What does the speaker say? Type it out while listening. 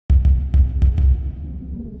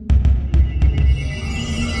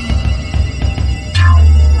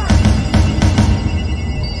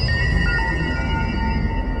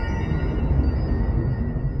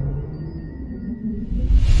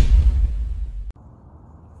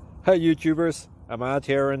Hey YouTubers, I'm out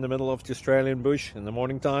here in the middle of the Australian bush in the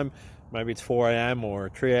morning time. Maybe it's 4 a.m. or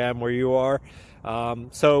 3 a.m. where you are.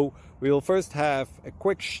 So we'll first have a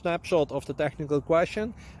quick snapshot of the technical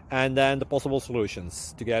question and then the possible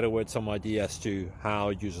solutions, together with some ideas to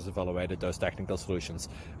how users evaluated those technical solutions.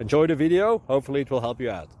 Enjoy the video, hopefully it will help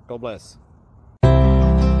you out. God bless.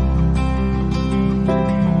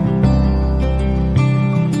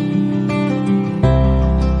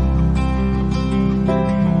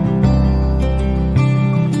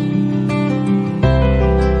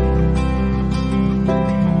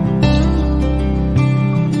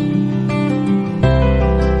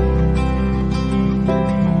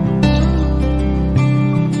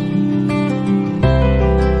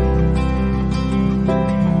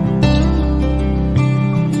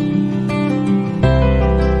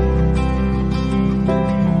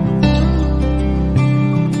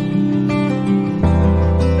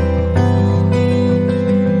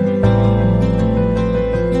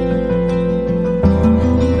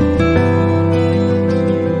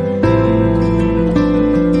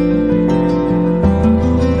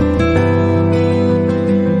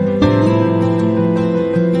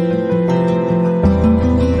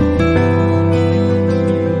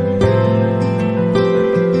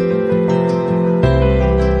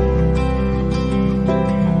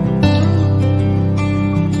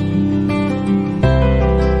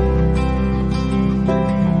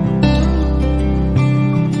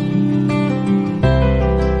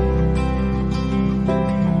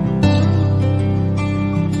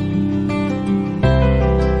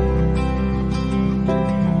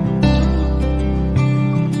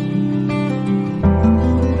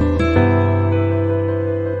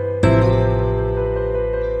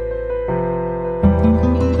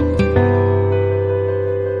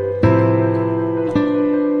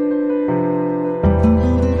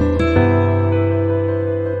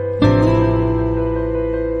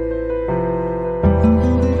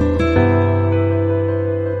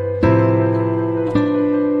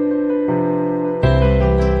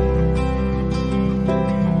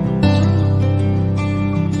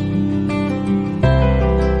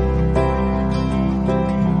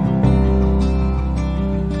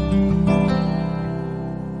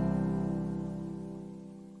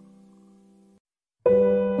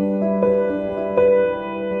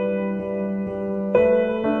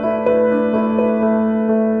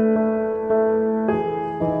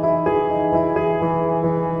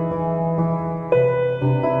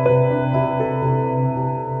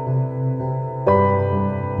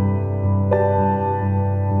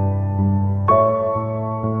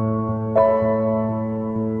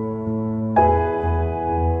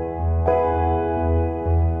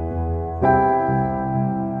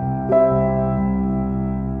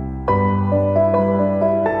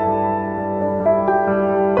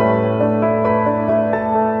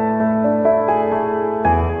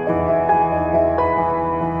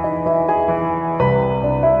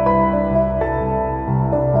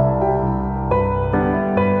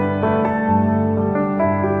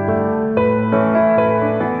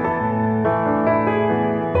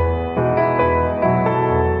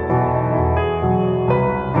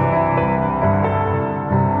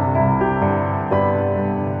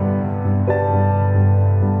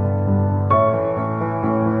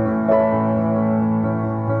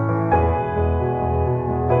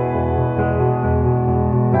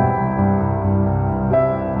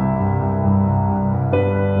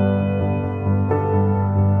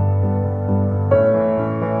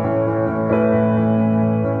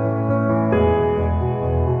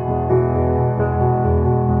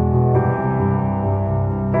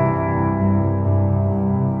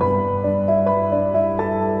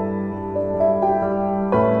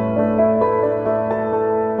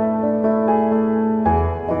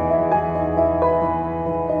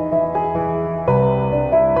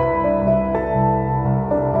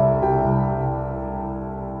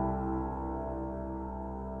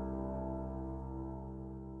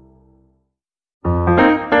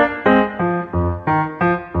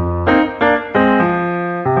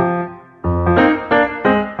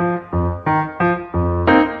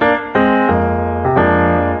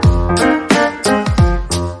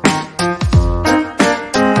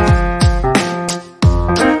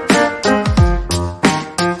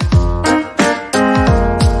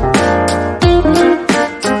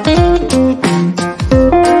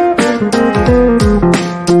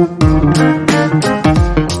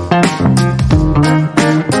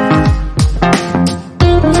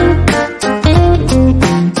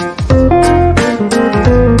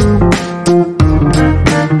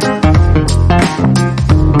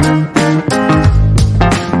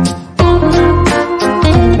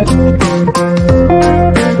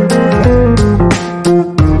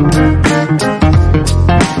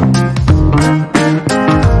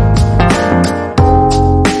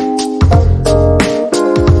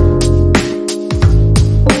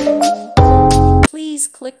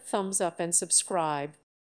 click thumbs up and subscribe.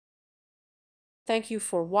 Thank you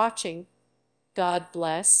for watching. God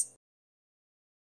bless.